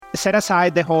set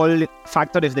aside the whole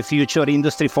factory of the future,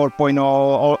 Industry 4.0,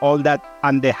 all that,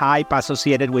 and the hype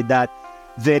associated with that.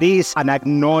 There is an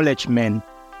acknowledgement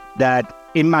that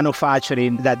in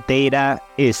manufacturing, that data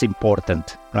is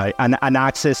important, right? And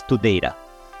access to data.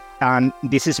 And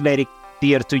this is very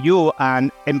dear to you,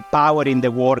 and empowering the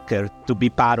worker to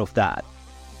be part of that.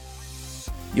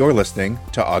 You're listening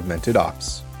to Augmented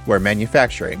Ops, where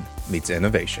manufacturing meets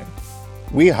innovation.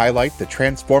 We highlight the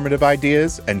transformative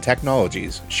ideas and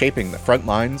technologies shaping the front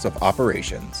lines of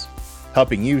operations,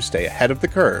 helping you stay ahead of the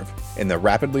curve in the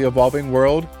rapidly evolving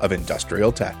world of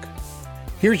industrial tech.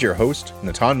 Here's your host,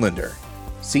 Natan Linder,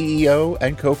 CEO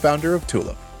and co-founder of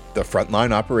Tulip, the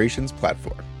frontline operations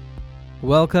platform.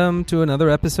 Welcome to another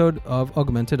episode of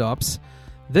Augmented Ops.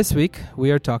 This week,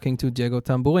 we are talking to Diego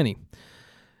Tamburini.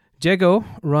 Diego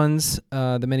runs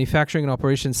the manufacturing and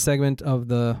operations segment of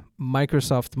the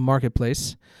Microsoft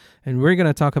Marketplace, and we're going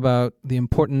to talk about the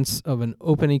importance of an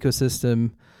open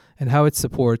ecosystem and how it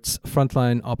supports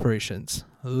frontline operations.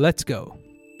 Let's go.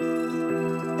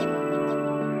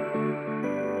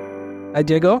 Hi,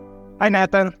 Diego. Hi,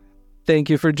 Nathan.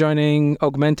 Thank you for joining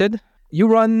Augmented. You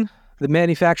run the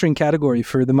manufacturing category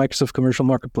for the Microsoft Commercial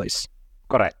Marketplace.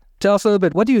 Correct. Tell us a little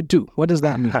bit, what do you do? What does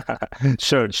that mean?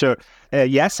 Sure.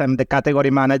 Yes, I'm the category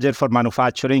manager for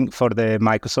manufacturing for the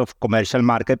Microsoft Commercial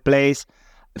Marketplace.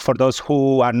 For those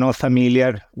who are not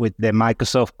familiar with the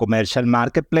Microsoft Commercial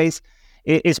Marketplace,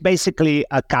 it's basically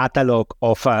a catalog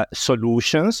of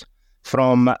solutions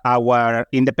from our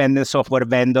independent software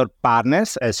vendor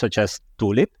partners, such as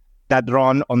Tulip, that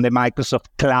run on the Microsoft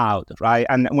Cloud, right?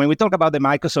 And when we talk about the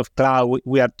Microsoft Cloud,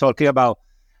 we are talking about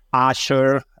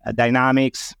Azure,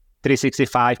 Dynamics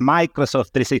 365,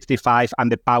 Microsoft 365,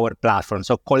 and the Power Platform.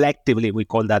 So collectively, we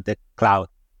call that the cloud.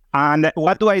 And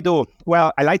what do I do?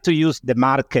 Well, I like to use the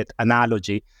market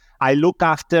analogy. I look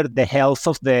after the health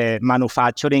of the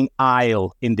manufacturing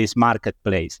aisle in this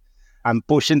marketplace. I'm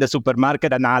pushing the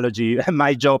supermarket analogy.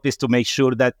 My job is to make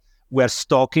sure that we're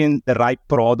stocking the right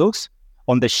products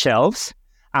on the shelves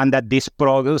and that these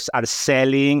products are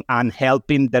selling and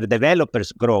helping their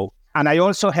developers grow. And I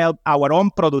also help our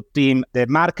own product team. The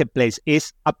marketplace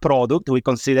is a product. We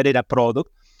consider it a product.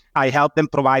 I help them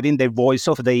providing the voice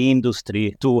of the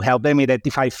industry to help them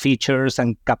identify features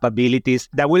and capabilities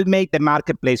that will make the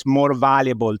marketplace more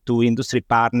valuable to industry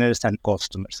partners and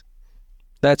customers.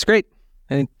 That's great.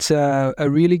 And it's a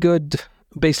really good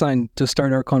baseline to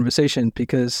start our conversation,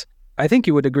 because I think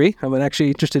you would agree, I'm actually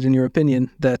interested in your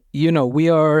opinion, that, we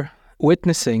are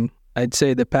witnessing, I'd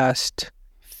say, the past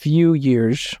few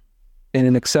years in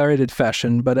an accelerated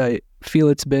fashion, but I feel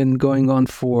it's been going on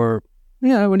for,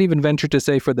 I wouldn't even venture to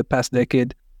say for the past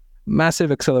decade,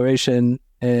 massive acceleration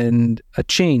and a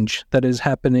change that is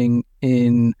happening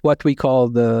in what we call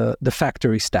the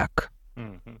factory stack,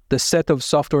 the set of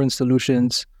software and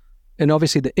solutions, and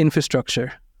obviously the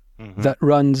infrastructure that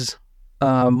runs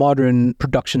a modern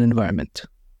production environment.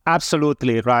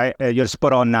 Absolutely, right. You're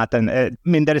spot on, Nathan.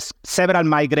 There's several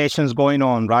migrations going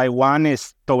on, right? One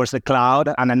is towards the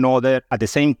cloud, and another at the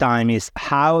same time is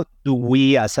how do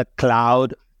we as a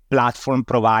cloud platform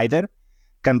provider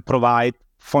can provide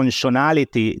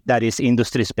functionality that is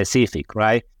industry specific,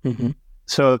 right?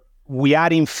 So we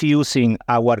are infusing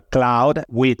our cloud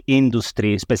with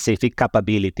industry specific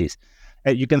capabilities.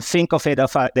 You can think of it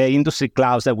of the industry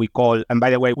clouds that we call, and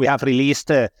by the way, we have released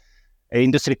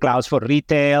industry clouds for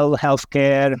retail,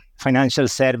 healthcare, financial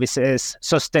services,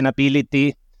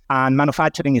 sustainability, and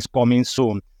manufacturing is coming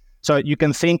soon. So you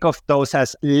can think of those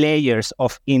as layers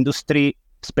of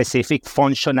industry-specific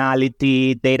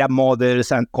functionality, data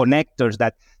models, and connectors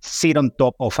that sit on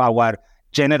top of our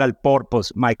general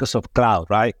purpose Microsoft Cloud,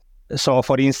 right? So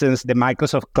for instance, the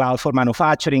Microsoft Cloud for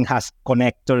Manufacturing has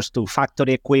connectors to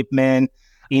factory equipment,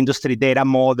 industry data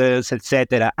models,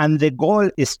 etc. And the goal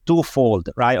is twofold,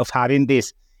 right, of having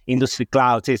these industry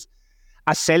clouds is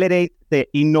accelerate the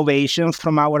innovation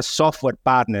from our software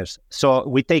partners. So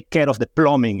we take care of the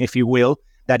plumbing, if you will,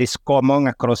 that is common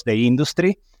across the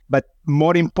industry. But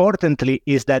more importantly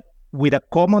is that with a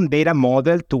common data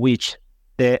model to which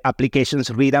the applications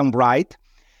read and write,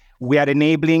 we are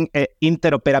enabling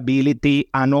interoperability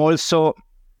and also,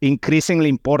 increasingly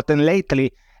important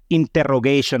lately,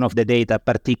 interrogation of the data,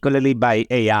 particularly by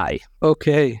AI.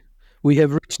 Okay. We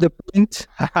have reached the point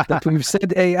that we've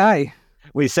said AI.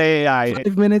 We say AI.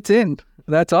 5 minutes in.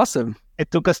 That's awesome. It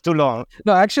took us too long.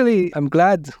 No, actually, I'm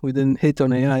glad we didn't hit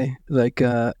on AI like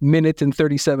a minute and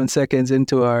 37 seconds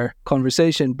into our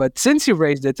conversation. But since you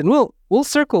raised it, and we'll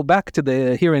circle back to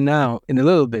the here and now in a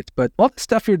little bit, but all the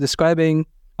stuff you're describing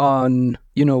on,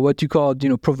 what you called,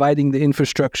 providing the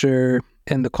infrastructure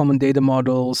and the common data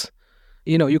models,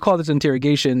 You call this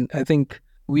interrogation. I think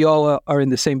we all are in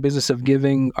the same business of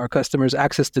giving our customers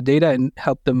access to data and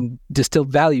help them distill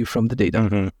value from the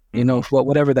data.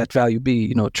 Whatever that value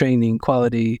be, training,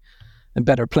 quality, and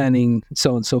better planning,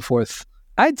 so on and so forth.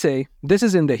 I'd say this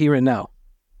is in the here and now.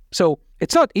 So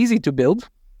it's not easy to build.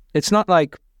 It's not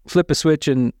like flip a switch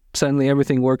and suddenly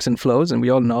everything works and flows. And we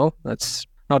all know that's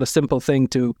not a simple thing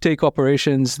to take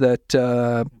operations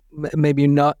that maybe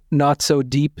not so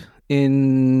deep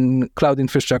in cloud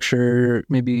infrastructure,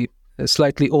 maybe a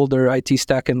slightly older IT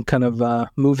stack, and kind of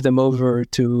move them over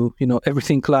to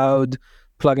everything cloud,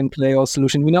 plug and play all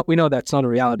solution. We know that's not a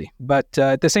reality, but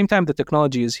at the same time, the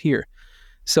technology is here.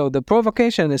 So the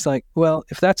provocation is like, well,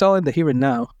 if that's all in the here and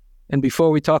now, and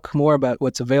before we talk more about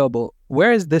what's available,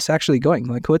 where is this actually going?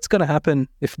 Like, what's going to happen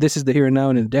if this is the here and now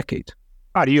in a decade?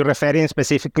 Are you referring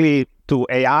specifically to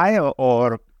AI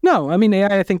or? No, I mean,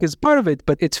 AI, I think, is part of it,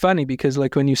 but it's funny because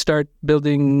like when you start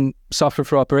building software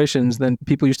for operations, then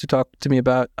people used to talk to me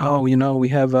about, we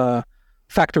have a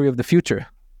factory of the future.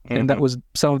 And that was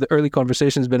some of the early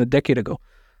conversations been a decade ago.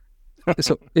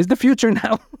 So is the future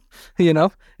now,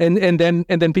 and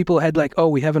then people had like,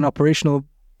 we have an operational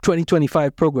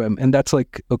 2025 program. And that's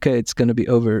like, okay, it's going to be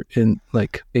over in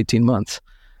like 18 months.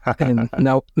 And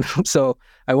now, so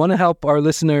I want to help our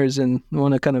listeners and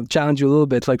want to kind of challenge you a little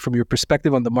bit, like from your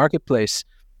perspective on the marketplace,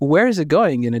 where is it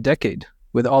going in a decade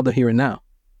with all the here and now?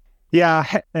 Yeah,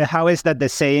 how is that the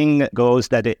saying goes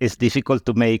that it is difficult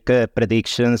to make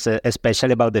predictions,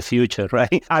 especially about the future,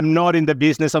 right? I'm not in the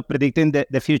business of predicting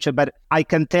the future, but I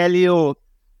can tell you,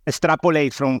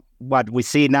 extrapolate from what we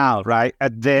see now, right?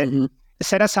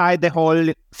 Set aside the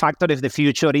whole factor of the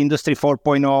future, Industry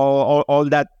 4.0, all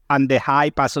that, and the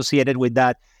hype associated with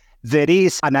that. There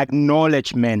is an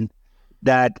acknowledgement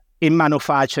that in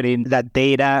manufacturing, that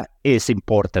data is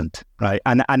important, right?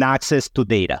 And access to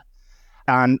data.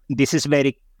 And this is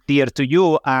very dear to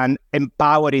you, and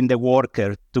empowering the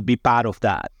worker to be part of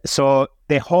that. So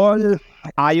the whole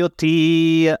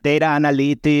IoT, data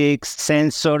analytics,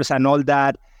 sensors, and all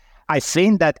that, I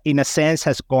think that in a sense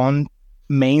has gone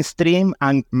mainstream,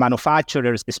 and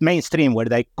manufacturers is mainstream where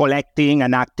they're collecting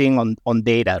and acting on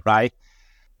data, right?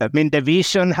 I mean, the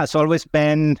vision has always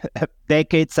been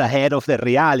decades ahead of the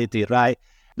reality, right?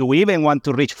 Do we even want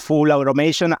to reach full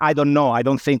automation? I don't know. I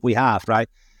don't think we have, right?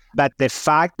 But the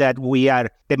fact that we are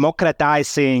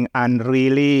democratizing and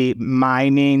really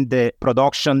mining the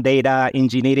production data,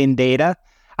 engineering data,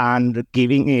 and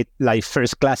giving it like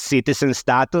first-class citizen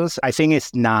status, I think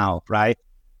it's now, right?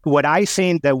 What I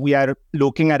think that we are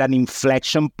looking at an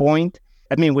inflection point.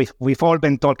 I mean, we've all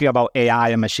been talking about AI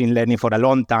and machine learning for a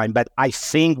long time, but I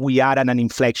think we are at an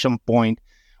inflection point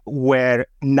where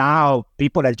now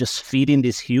people are just feeding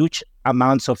these huge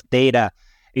amounts of data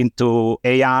into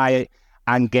AI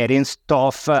and getting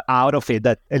stuff out of it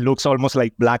that it looks almost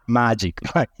like black magic,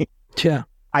 right? Yeah.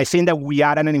 I think that we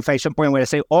are at an inflection point where I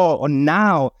say,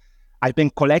 now I've been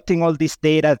collecting all this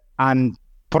data and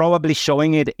probably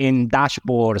showing it in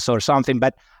dashboards or something,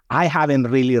 but I haven't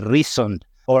really reasoned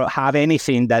or have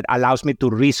anything that allows me to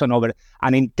reason over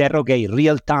and interrogate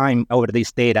real time over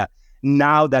this data.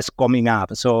 Now that's coming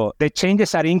up. So the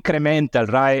changes are incremental,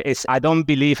 right? I don't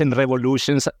believe in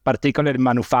revolutions, particularly in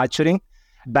manufacturing,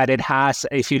 but it has,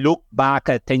 if you look back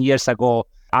at 10 years ago,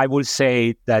 I would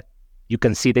say that you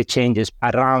can see the changes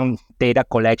around data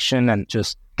collection and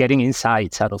just getting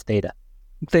insights out of data.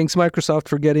 Thanks, Microsoft,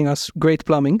 for getting us great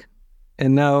plumbing.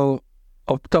 And now,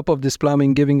 on top of this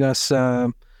plumbing, giving us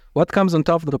what comes on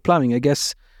top of the plumbing. I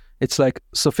guess it's like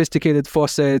sophisticated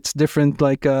faucets, different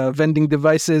like vending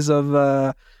devices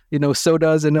of,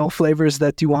 sodas and all flavors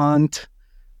that you want.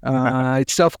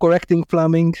 It's self-correcting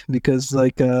plumbing because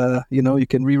you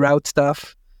can reroute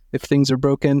stuff if things are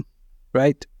broken,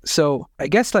 right? So I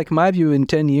guess like my view in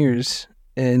 10 years,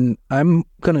 and I'm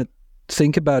going to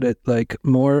think about it like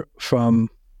more from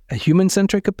a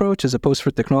human-centric approach as opposed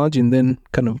for technology, and then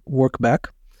kind of work back.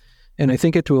 And I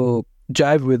think it will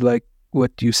jive with like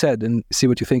what you said and see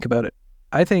what you think about it.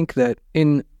 I think that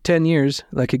in 10 years,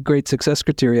 like a great success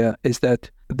criteria is that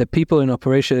the people in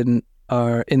operation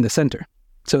are in the center.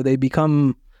 So they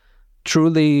become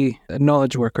truly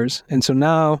knowledge workers. And so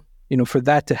now, for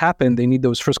that to happen, they need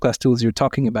those first-class tools you're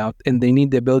talking about, and they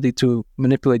need the ability to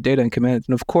manipulate data and command it.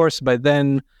 And of course, by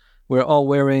then, we're all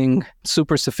wearing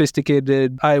super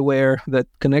sophisticated eyewear that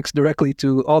connects directly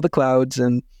to all the clouds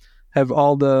and have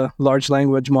all the large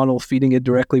language model feeding it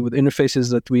directly with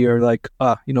interfaces that we are like,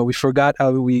 we forgot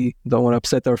how we don't want to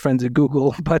upset our friends at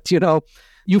Google, but,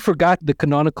 you forgot the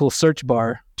canonical search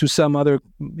bar to some other,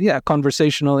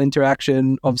 conversational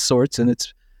interaction of sorts and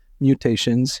its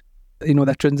mutations.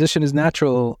 that transition is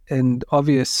natural and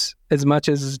obvious as much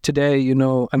as today,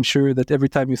 I'm sure that every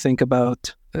time you think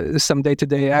about some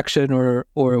day-to-day action or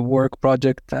a work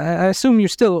project, I assume you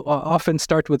still often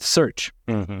start with search.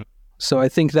 Mm-hmm. So I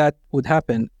think that would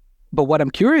happen. But what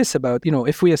I'm curious about,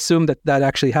 if we assume that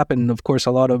actually happened, of course,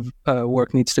 a lot of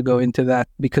work needs to go into that,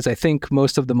 because I think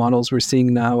most of the models we're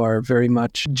seeing now are very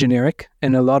much generic.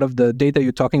 And a lot of the data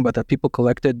you're talking about that people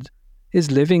collected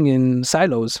is living in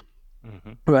silos.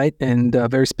 Mm-hmm. Right? And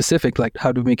very specific, like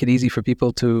how to make it easy for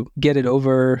people to get it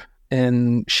over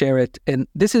and share it. And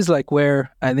this is like where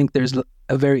I think there's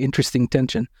a very interesting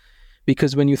tension,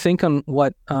 because when you think on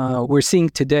what we're seeing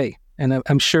today, and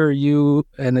I'm sure you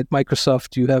and at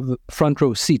Microsoft, you have a front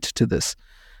row seat to this,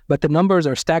 but the numbers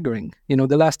are staggering.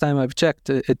 The last time I've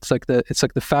checked, it's like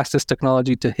the fastest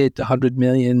technology to hit 100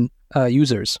 million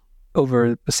users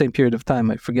over the same period of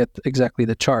time. I forget exactly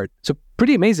the chart. So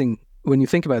pretty amazing. When you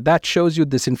think about it, that shows you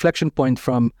this inflection point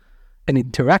from an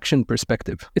interaction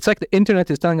perspective. It's like the internet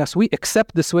is telling us we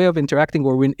accept this way of interacting,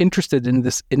 or we're interested in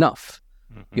this enough,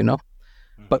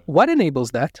 Mm-hmm. But what enables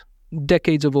that?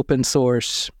 Decades of open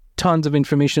source, tons of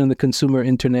information on the consumer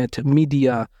internet,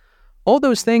 media, all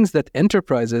those things that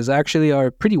enterprises actually are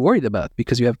pretty worried about,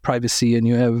 because you have privacy and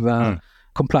you have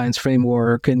compliance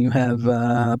framework and you have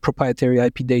proprietary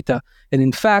IP data. And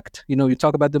in fact, you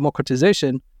talk about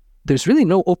democratization, there's really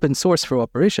no open source for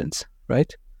operations,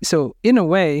 right? So in a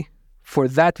way, for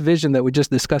that vision that we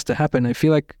just discussed to happen, I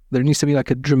feel like there needs to be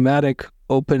like a dramatic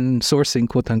open sourcing,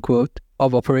 quote unquote,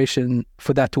 of operation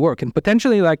for that to work. And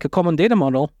potentially like a common data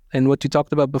model, and what you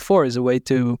talked about before, is a way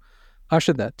to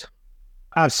usher that.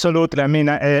 Absolutely. I mean,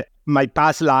 my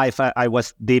past life, I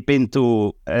was deep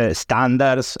into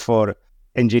standards for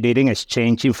engineering,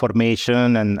 exchange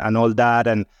information and all that.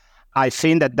 And I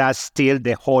think that that's still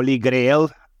the holy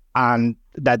grail, and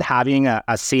that having a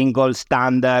single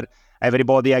standard,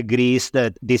 everybody agrees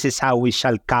that this is how we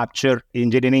shall capture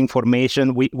engineering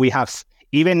information. We have,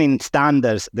 even in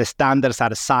standards, the standards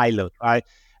are siloed, right?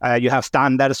 You have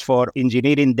standards for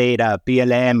engineering data,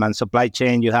 PLM and supply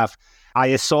chain. You have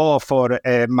ISO for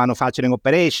manufacturing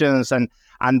operations, and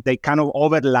they kind of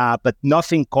overlap, but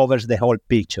nothing covers the whole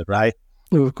picture, right?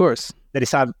 Of course. There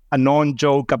is a known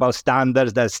joke about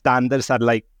standards, that standards are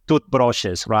like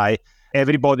toothbrushes, right?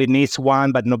 Everybody needs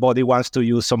one, but nobody wants to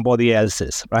use somebody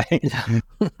else's, right? Yeah.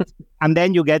 And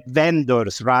then you get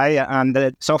vendors, right? And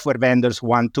the software vendors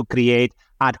want to create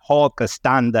ad hoc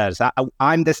standards.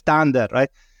 I'm the standard, right?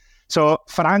 So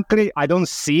frankly, I don't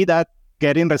see that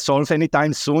getting resolved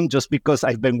anytime soon, just because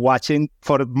I've been watching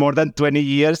for more than 20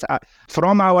 years.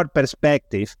 From our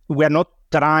perspective, we're not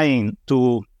trying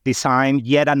to design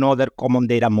yet another common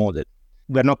data model.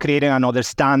 We're not creating another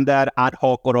standard, ad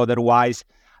hoc or otherwise.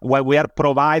 What we are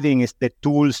providing is the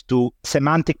tools to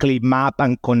semantically map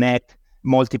and connect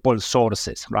multiple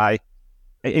sources, right?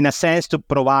 In a sense, to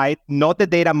provide not the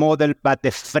data model, but the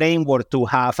framework to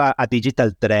have a digital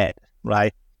thread,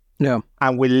 right? Yeah.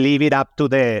 And we leave it up to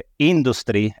the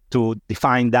industry to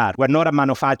define that. We're not a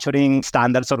manufacturing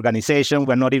standards organization.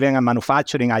 We're not even a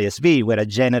manufacturing ISV. We're a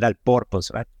general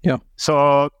purpose, right? Yeah.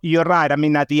 So you're right. I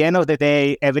mean, at the end of the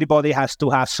day, everybody has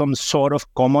to have some sort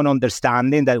of common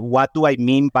understanding that what do I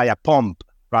mean by a pump,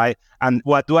 right? And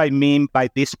what do I mean by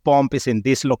this pump is in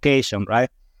this location,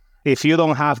 right? If you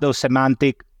don't have those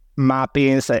semantic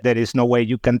mappings, there is no way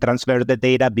you can transfer the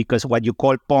data, because what you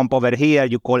call pump over here,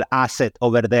 you call asset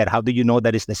over there. How do you know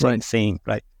that it's the same thing,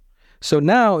 right? So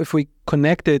now if we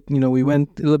connect it, we went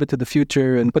a little bit to the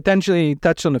future and potentially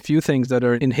touched on a few things that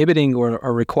are inhibiting or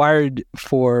are required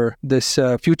for this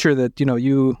future that,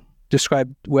 you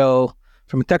described well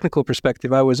from a technical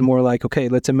perspective. I was more like, okay,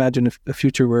 let's imagine if a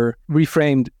future were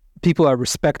reframed. People are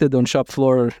respected on shop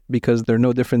floor because they're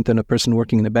no different than a person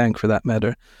working in a bank, for that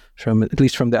matter, at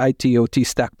least from the IT, OT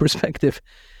stack perspective.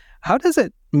 How does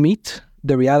it meet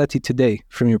the reality today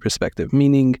from your perspective?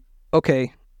 Meaning,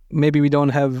 okay, maybe we don't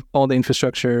have all the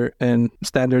infrastructure and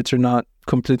standards are not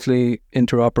completely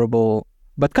interoperable,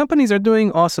 but companies are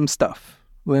doing awesome stuff.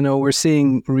 We're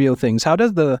seeing real things. How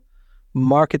does the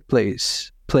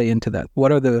marketplace play into that?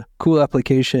 What are the cool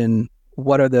application?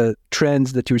 What are the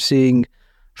trends that you're seeing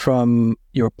from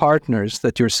your partners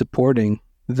that you're supporting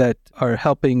that are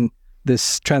helping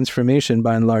this transformation,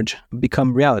 by and large,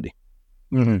 become reality?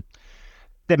 Mm-hmm.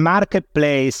 The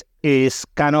marketplace is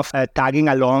kind of tagging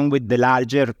along with the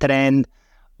larger trend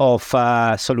of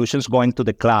solutions going to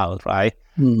the cloud, right?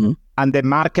 Mm-hmm. And the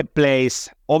marketplace,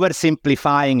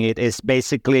 oversimplifying it, is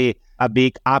basically a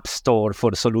big app store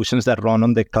for solutions that run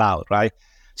on the cloud, right?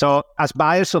 So as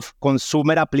buyers of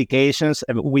consumer applications,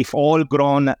 we've all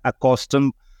grown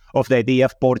accustomed of the idea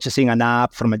of purchasing an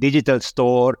app from a digital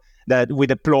store that we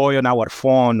deploy on our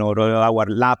phone or our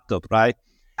laptop, right?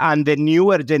 And the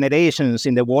newer generations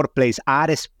in the workplace are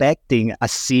expecting a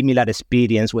similar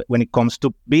experience when it comes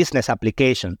to business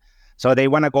application. So they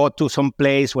want to go to some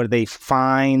place where they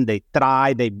find, they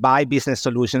try, they buy business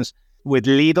solutions with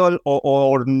little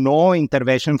or no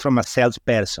intervention from a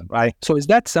salesperson, right? So is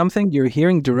that something you're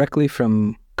hearing directly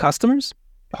from customers?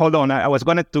 Hold on, I was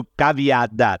going to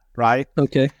caveat that, right?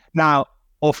 Okay. Now,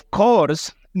 of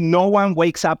course, no one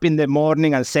wakes up in the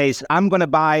morning and says, I'm going to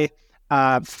buy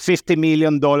a $50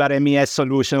 million MES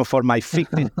solution for my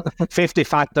 50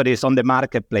 factories on the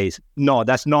marketplace. No,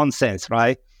 that's nonsense,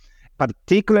 right?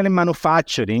 Particularly in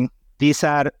manufacturing, these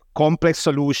are complex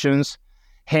solutions,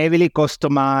 heavily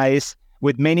customized,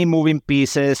 with many moving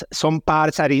pieces. Some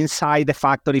parts are inside the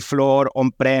factory floor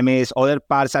on premise, other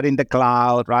parts are in the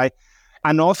cloud, right?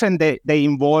 And often they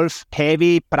involve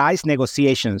heavy price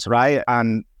negotiations, right?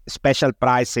 And special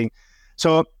pricing.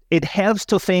 So it helps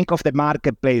to think of the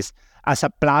marketplace as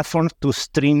a platform to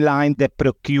streamline the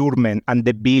procurement and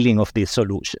the billing of these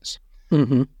solutions.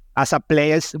 Mm-hmm. As a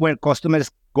place where customers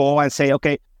go and say,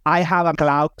 okay, I have a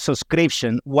cloud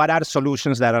subscription. What are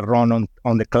solutions that are run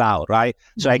on the cloud, right?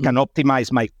 So I can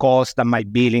optimize my cost and my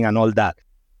billing and all that.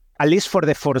 At least for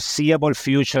the foreseeable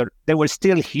future, there were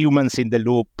still humans in the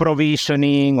loop,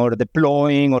 provisioning or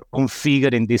deploying or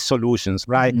configuring these solutions,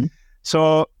 right? Mm-hmm.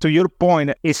 So to your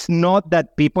point, it's not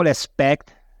that people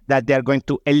expect that they're going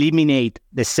to eliminate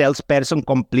the salesperson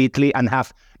completely and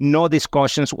have no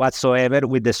discussions whatsoever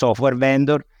with the software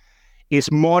vendor.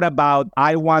 It's more about,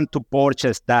 I want to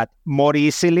purchase that more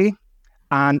easily.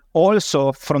 And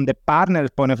also from the partner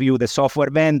point of view, the software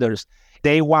vendors,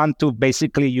 they want to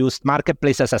basically use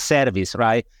marketplace as a service,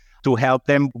 right? To help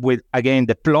them with, again,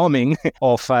 the plumbing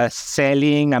of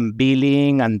selling and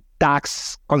billing and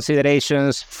tax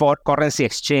considerations, for currency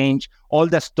exchange, all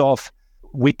the stuff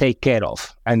we take care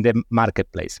of in the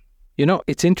marketplace. You know,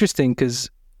 it's interesting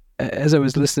because as I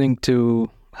was listening to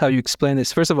how you explain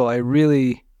this, first of all, I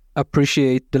really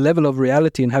appreciate the level of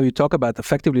reality and how you talk about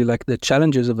effectively like the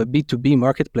challenges of a B2B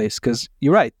marketplace. Because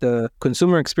you're right, the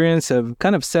consumer experience have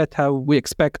kind of set how we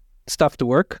expect stuff to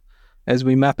work as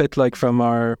we map it like from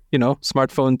our,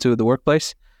 smartphone to the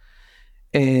workplace.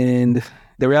 And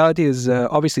the reality is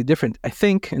obviously different. I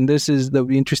think, and this is that'll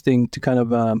be interesting to kind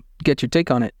of get your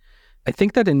take on it. I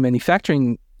think that in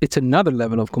manufacturing, it's another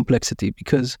level of complexity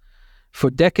because for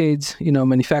decades,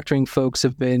 manufacturing folks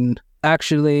have been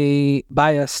actually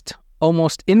biased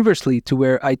almost inversely to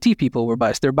where IT people were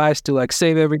biased. They're biased to like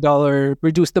save every dollar,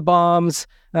 reduce the bombs,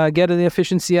 get an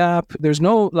efficiency app. There's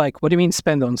no like, what do you mean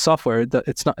spend on software?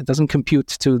 It doesn't compute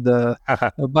to the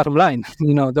bottom line.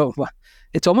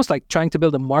 It's almost like trying to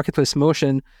build a marketplace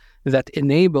motion that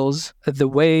enables the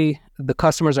way the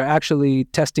customers are actually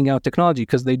testing out technology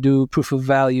because they do proof of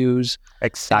values.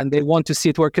 Exactly. And they want to see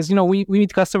it work. Because, we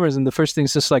meet customers and the first thing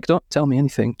is just like, don't tell me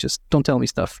anything. Just don't tell me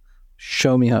stuff.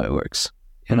 Show me how it works,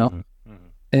 Mm-hmm.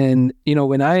 And,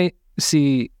 when I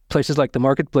see places like the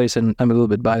marketplace, and I'm a little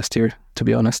bit biased here, to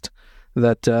be honest,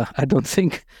 that I don't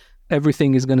think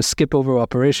everything is going to skip over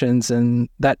operations and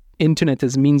that internet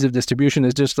as means of distribution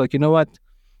is just like, you know what?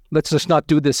 Let's just not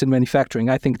do this in manufacturing.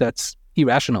 I think that's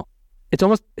irrational. It's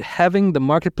almost having the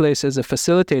marketplace as a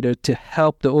facilitator to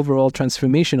help the overall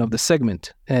transformation of the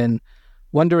segment. And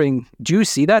wondering, do you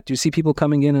see that? Do you see people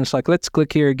coming in and it's like, let's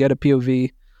click here, get a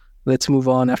POV, let's move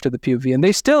on after the POV. And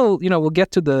they still, will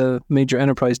get to the major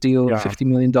enterprise deal, $50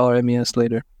 million MES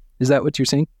later. Is that what you're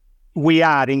saying? We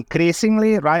are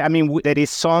increasingly, right? I mean, there is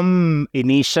some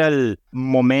initial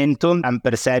momentum and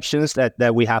perceptions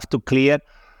that we have to clear.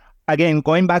 Again,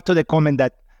 going back to the comment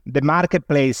that the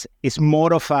marketplace is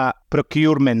more of a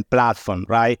procurement platform,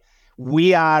 right?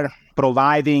 We are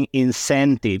providing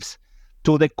incentives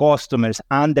to the customers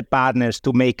and the partners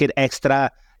to make it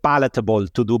extra palatable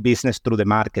to do business through the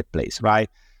marketplace, right?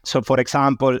 So, for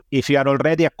example, if you are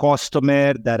already a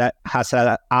customer that has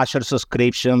an Azure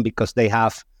subscription because they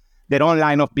have their own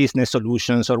line of business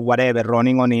solutions or whatever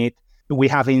running on it, we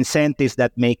have incentives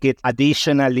that make it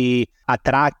additionally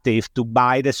attractive to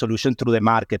buy the solution through the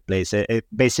marketplace.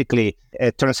 Basically,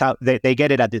 it turns out they get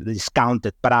it at a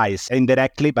discounted price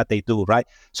indirectly, but they do, right?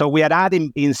 So we are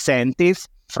adding incentives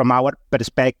from our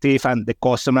perspective and the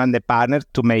customer and the partner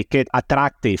to make it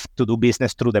attractive to do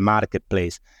business through the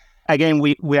marketplace. Again,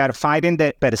 we are fighting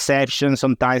the perception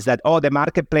sometimes that, the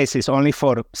marketplace is only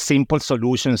for simple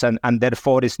solutions and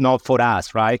therefore it's not for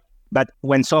us, right? But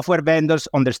when software vendors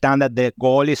understand that the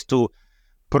goal is to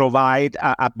provide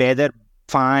a better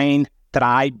find,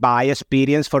 try, buy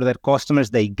experience for their customers,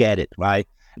 they get it, right?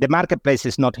 The marketplace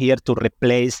is not here to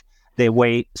replace the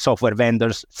way software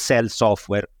vendors sell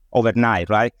software overnight,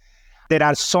 right? There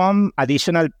are some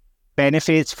additional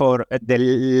benefits for the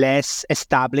less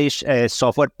established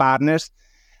software partners.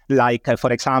 Like,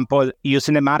 for example,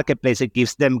 using the marketplace, it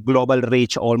gives them global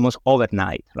reach almost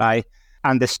overnight, right?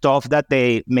 And the stuff that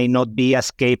they may not be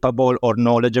as capable or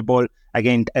knowledgeable,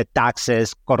 again,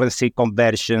 taxes, currency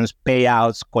conversions,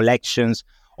 payouts, collections,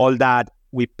 all that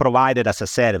we provided as a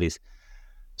service.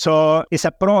 So it's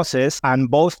a process, and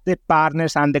both the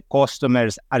partners and the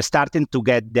customers are starting to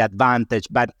get the advantage.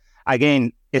 But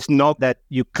again, it's not that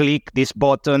you click this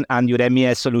button and your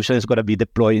MES solution is going to be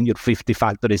deployed in your 50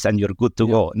 factories and you're good to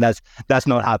go. That's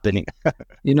not happening.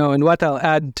 And what I'll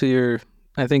add to your,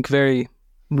 I think, very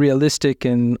realistic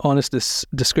and honest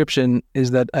description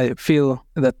is that I feel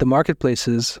that the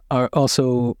marketplaces are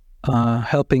also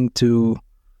helping to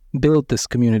build this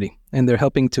community, and they're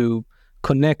helping to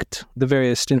connect the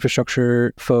various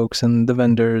infrastructure folks and the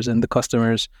vendors and the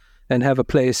customers and have a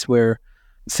place where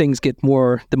things get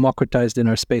more democratized in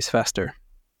our space faster.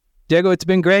 Diego, it's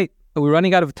been great. We're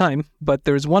running out of time, but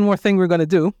there's one more thing we're going to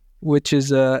do, which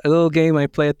is a little game I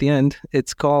play at the end.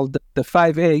 It's called the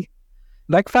 5A,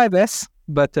 like 5S,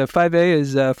 but 5A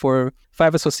is for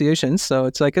 5 associations. So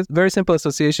it's like a very simple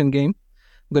association game.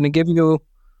 I'm going to give you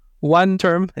one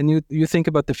term, and you think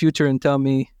about the future and tell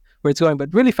me where it's going,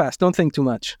 but really fast. Don't think too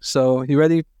much. So you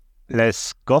ready?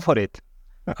 Let's go for it.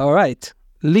 All right.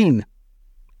 Lean,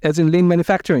 as in lean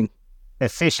manufacturing.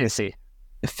 Efficiency.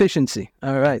 Efficiency.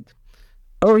 All right.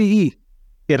 OEE.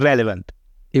 Irrelevant.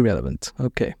 Irrelevant.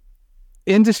 Okay.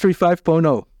 Industry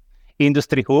 5.0.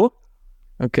 Industry who?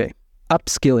 Okay.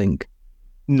 Upskilling.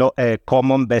 No,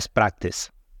 common best practice.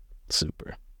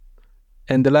 Super.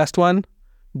 And the last one,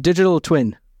 digital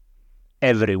twin.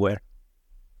 Everywhere.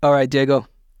 All right, Diego.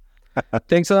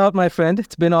 Thanks a lot, my friend.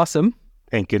 It's been awesome.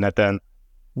 Thank you, Nathan.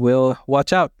 We'll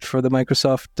watch out for the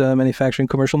Microsoft Manufacturing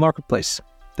Commercial Marketplace.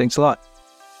 Thanks a lot.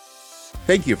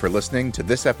 Thank you for listening to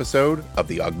this episode of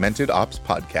the Augmented Ops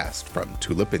podcast from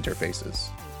Tulip Interfaces.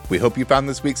 We hope you found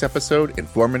this week's episode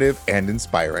informative and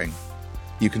inspiring.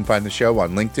 You can find the show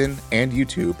on LinkedIn and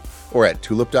YouTube or at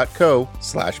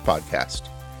tulip.co/podcast.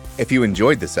 If you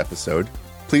enjoyed this episode,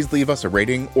 please leave us a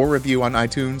rating or review on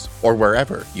iTunes or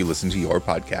wherever you listen to your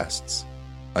podcasts.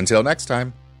 Until next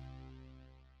time.